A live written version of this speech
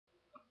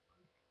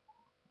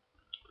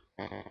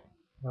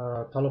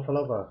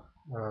Talofalova.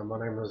 My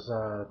name is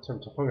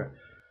Tufuga.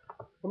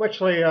 I'm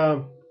actually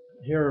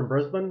here in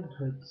Brisbane.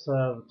 It's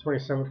the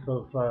 27th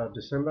of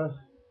December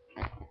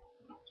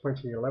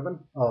 2011.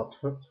 Oh,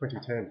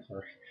 2010,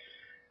 sorry.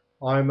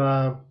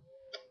 I'm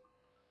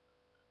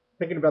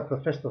thinking about the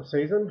festive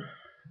season,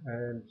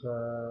 and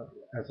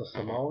as a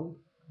Samoan,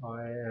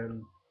 I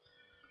am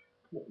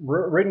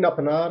reading up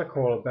an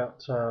article about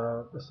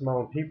the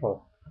Samoan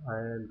people,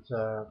 and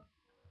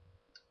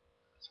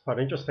it's quite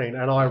interesting.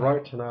 And I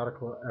wrote an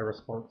article, a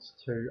response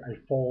to a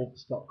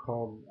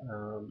Forbes.com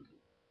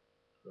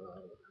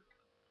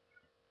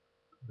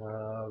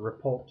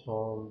report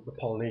on the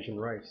Polynesian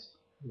race.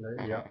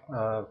 Yeah,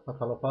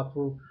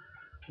 Fatalapatu,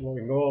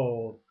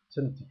 Loingo,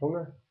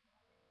 Timbtufuga,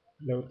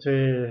 Leo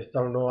Te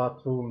Tauno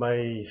Atu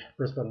Mai,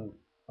 Brisbane,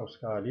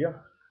 Australia.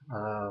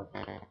 Uh,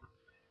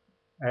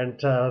 and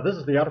this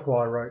is the article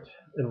I wrote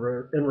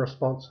in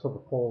response to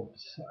the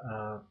Forbes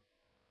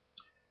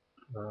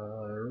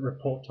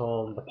report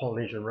on the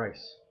Polynesian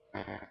race.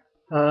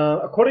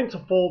 According to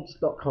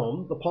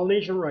Forbes.com, the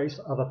Polynesian race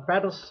are the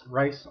fattest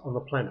race on the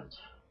planet.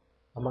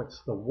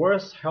 Amongst the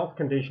worst health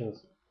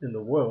conditions in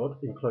the world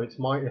includes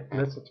my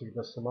ethnicity,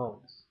 the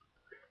Samoans.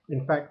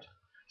 In fact,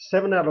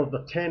 7 out of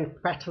the 10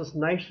 fattest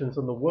nations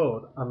in the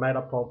world are made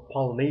up of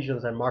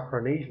Polynesians and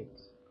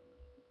Micronesians.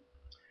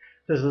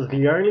 This is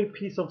the only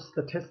piece of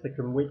statistic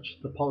in which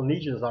the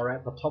Polynesians are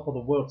at the top of the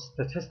world,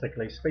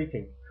 statistically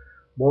speaking.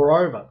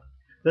 Moreover,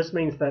 this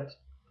means that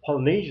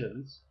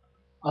Polynesians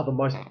are the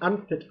most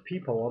unfit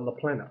people on the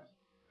planet.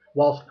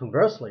 Whilst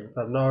conversely,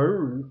 the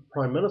Nauru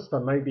Prime Minister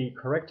may be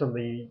correct in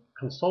the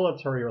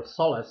consolatory of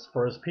solace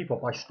for his people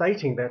by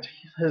stating that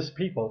his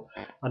people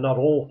are not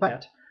all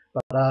fat,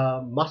 but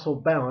are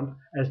muscle-bound,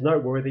 as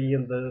noteworthy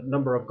in the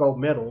number of gold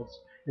medals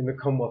in the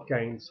Commonwealth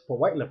Games for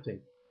weightlifting.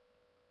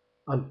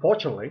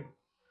 Unfortunately,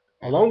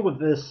 along with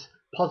this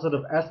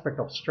positive aspect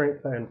of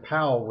strength and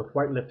power with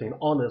weightlifting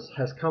honours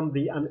has come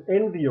the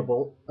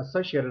unenviable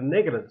associated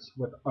negatives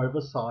with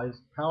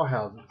oversized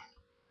powerhouses,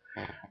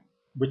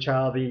 which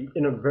are the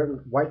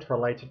inadvertent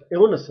weight-related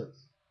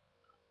illnesses.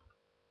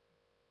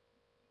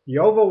 The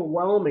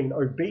overwhelming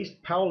obese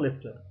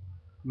powerlifter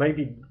may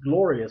be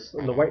glorious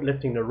in the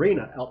weightlifting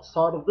arena.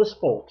 Outside of the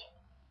sport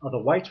are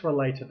the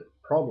weight-related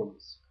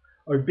problems.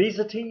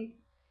 Obesity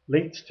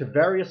leads to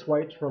various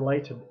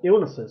weight-related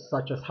illnesses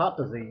such as heart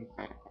disease,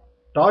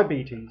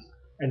 diabetes,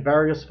 and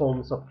various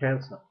forms of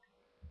cancer.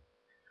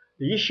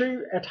 The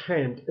issue at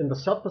hand in the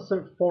South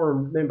Pacific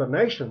Forum member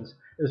nations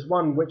is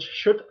one which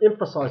should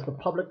emphasize the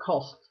public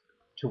cost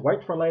to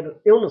weight-related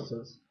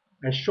illnesses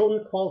and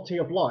shorten quality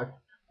of life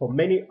for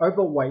many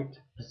overweight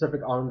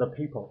Pacific Islander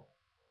people.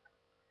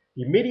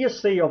 The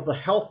immediacy of the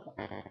health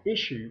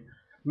issue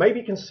may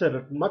be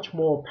considered much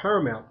more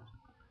paramount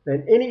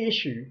than any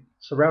issue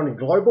surrounding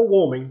global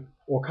warming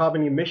or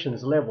carbon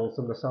emissions levels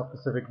in the South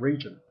Pacific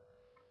region.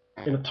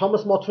 In a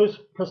Thomas Motu's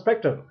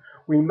perspective,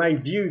 we may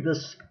view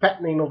this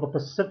fattening of the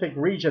Pacific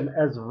region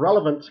as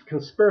relevant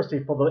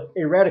conspiracy for the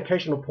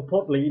eradication of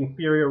purportedly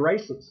inferior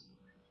races,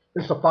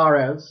 insofar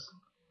as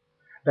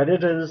that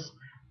it is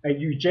a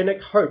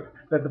eugenic hope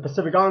that the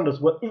Pacific Islanders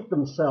will eat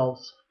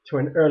themselves to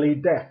an early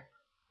death.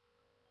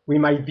 We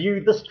may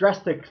view this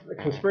drastic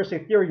conspiracy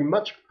theory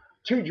much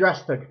too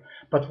drastic,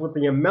 but with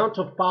the amount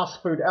of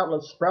fast food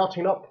outlets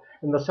sprouting up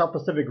in the South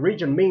Pacific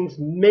region means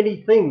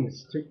many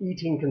things to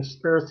eating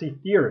conspiracy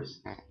theorists.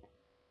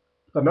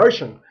 The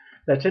notion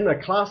that in a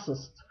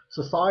classist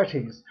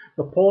societies,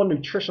 the poor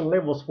nutrition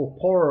levels for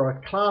poorer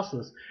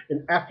classes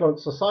in affluent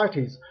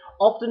societies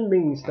often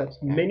means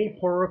that many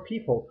poorer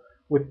people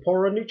with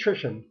poorer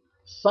nutrition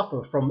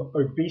suffer from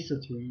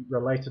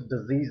obesity-related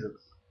diseases.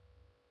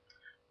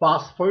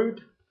 Fast food,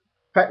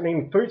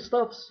 fattening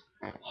foodstuffs,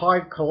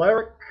 high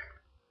caloric,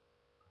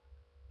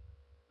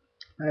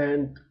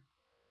 and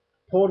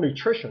poor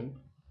nutrition,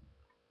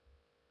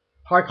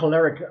 high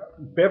caloric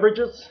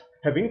beverages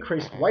have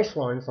increased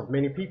waistlines of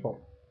many people.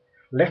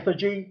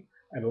 Lethargy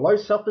and low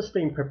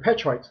self-esteem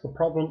perpetuates the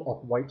problem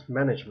of weight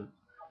management.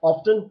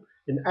 Often,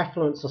 in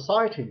affluent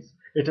societies,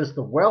 it is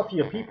the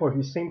wealthier people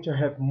who seem to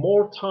have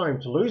more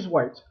time to lose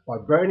weight by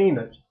burning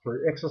it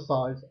through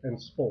exercise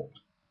and sport.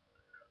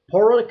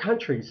 Poorer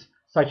countries,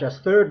 such as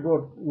third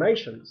world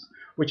nations,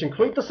 which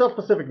include the South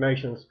Pacific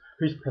nations,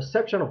 whose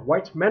perception of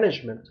weight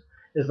management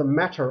is a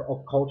matter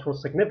of cultural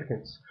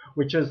significance,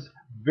 which is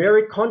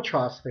very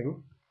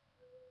contrasting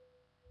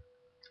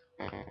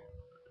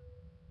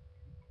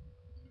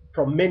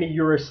from many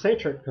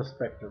Eurocentric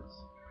perspectives.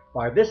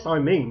 By this I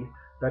mean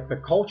that the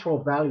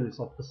cultural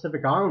values of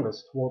Pacific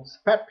Islanders towards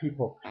fat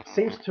people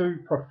seems to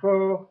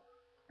prefer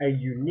a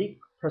unique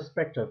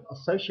perspective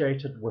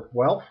associated with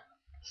wealth,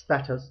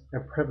 status,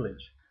 and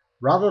privilege,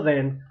 rather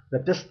than the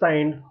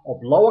disdain of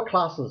lower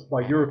classes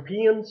by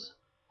Europeans,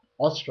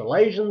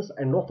 Australasians,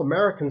 and North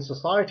American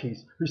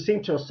societies who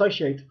seem to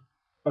associate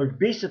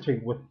obesity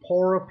with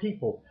poorer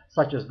people,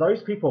 such as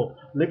those people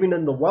living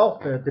in the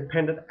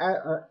welfare-dependent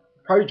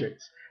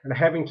projects and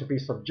having to be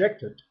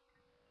subjected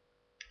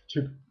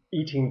to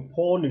eating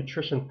poor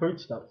nutrition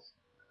foodstuffs.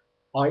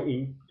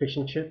 i.e. fish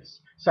and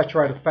chips,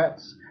 saturated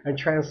fats, and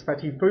trans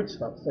fatty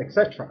foodstuffs,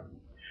 etc.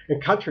 In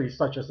countries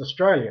such as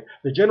Australia,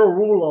 the general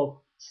rule of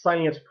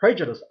salient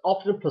prejudice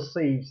often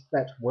perceives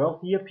that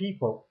wealthier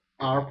people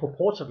are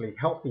purportedly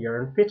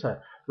healthier and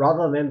fitter,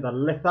 rather than the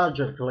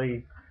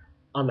lethargically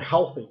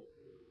unhealthy.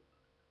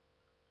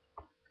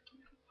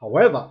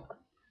 However,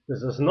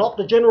 this is not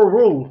the general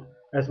rule,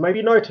 as may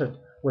be noted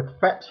with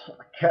fat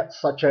cats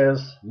such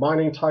as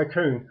mining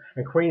tycoon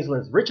and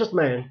Queensland's richest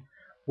man,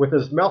 with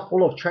his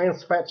mouthful of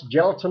trans fat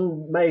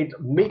gelatin-made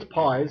meat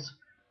pies,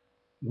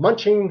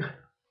 munching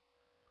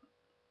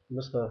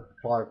Mr.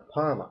 Clive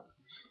Palmer.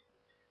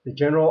 The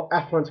general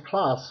affluent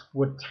class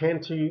would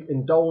tend to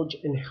indulge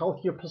in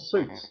healthier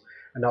pursuits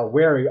and are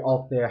wary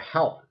of their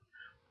health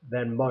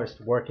than most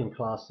working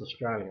class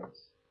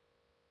Australians.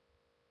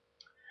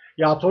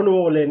 Ia tonu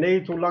o le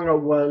nei tūlanga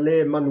ua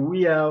le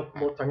manuia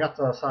mo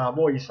tangata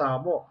Samoa I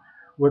Samoa.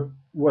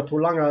 Ua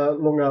tūlanga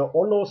longa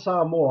ono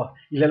Samoa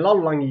I le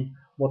laulangi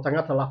mo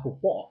tangata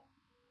Lapupoa.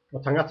 O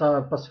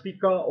tangata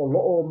Pasifika o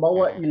loo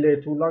maua I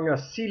le tūlanga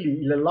sili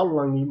I le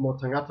laulangi mo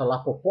tangata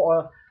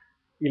Lapupoa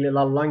I le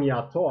laulangi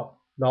atoa.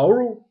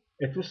 Nauru,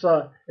 e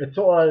tusa e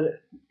toa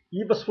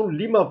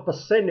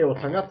 25% o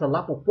tangata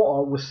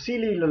Lapupoa ua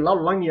sili I le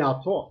laulangi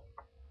atoa.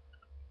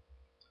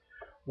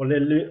 O le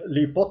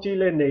lipoti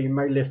le nei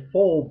mai le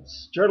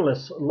Forbes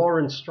journalist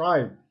Lauren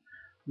Stride.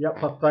 Ia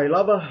patai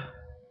lava,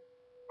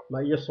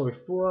 mai ia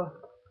soifua,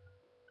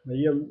 mai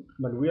ia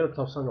manuia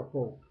tausanga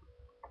fō.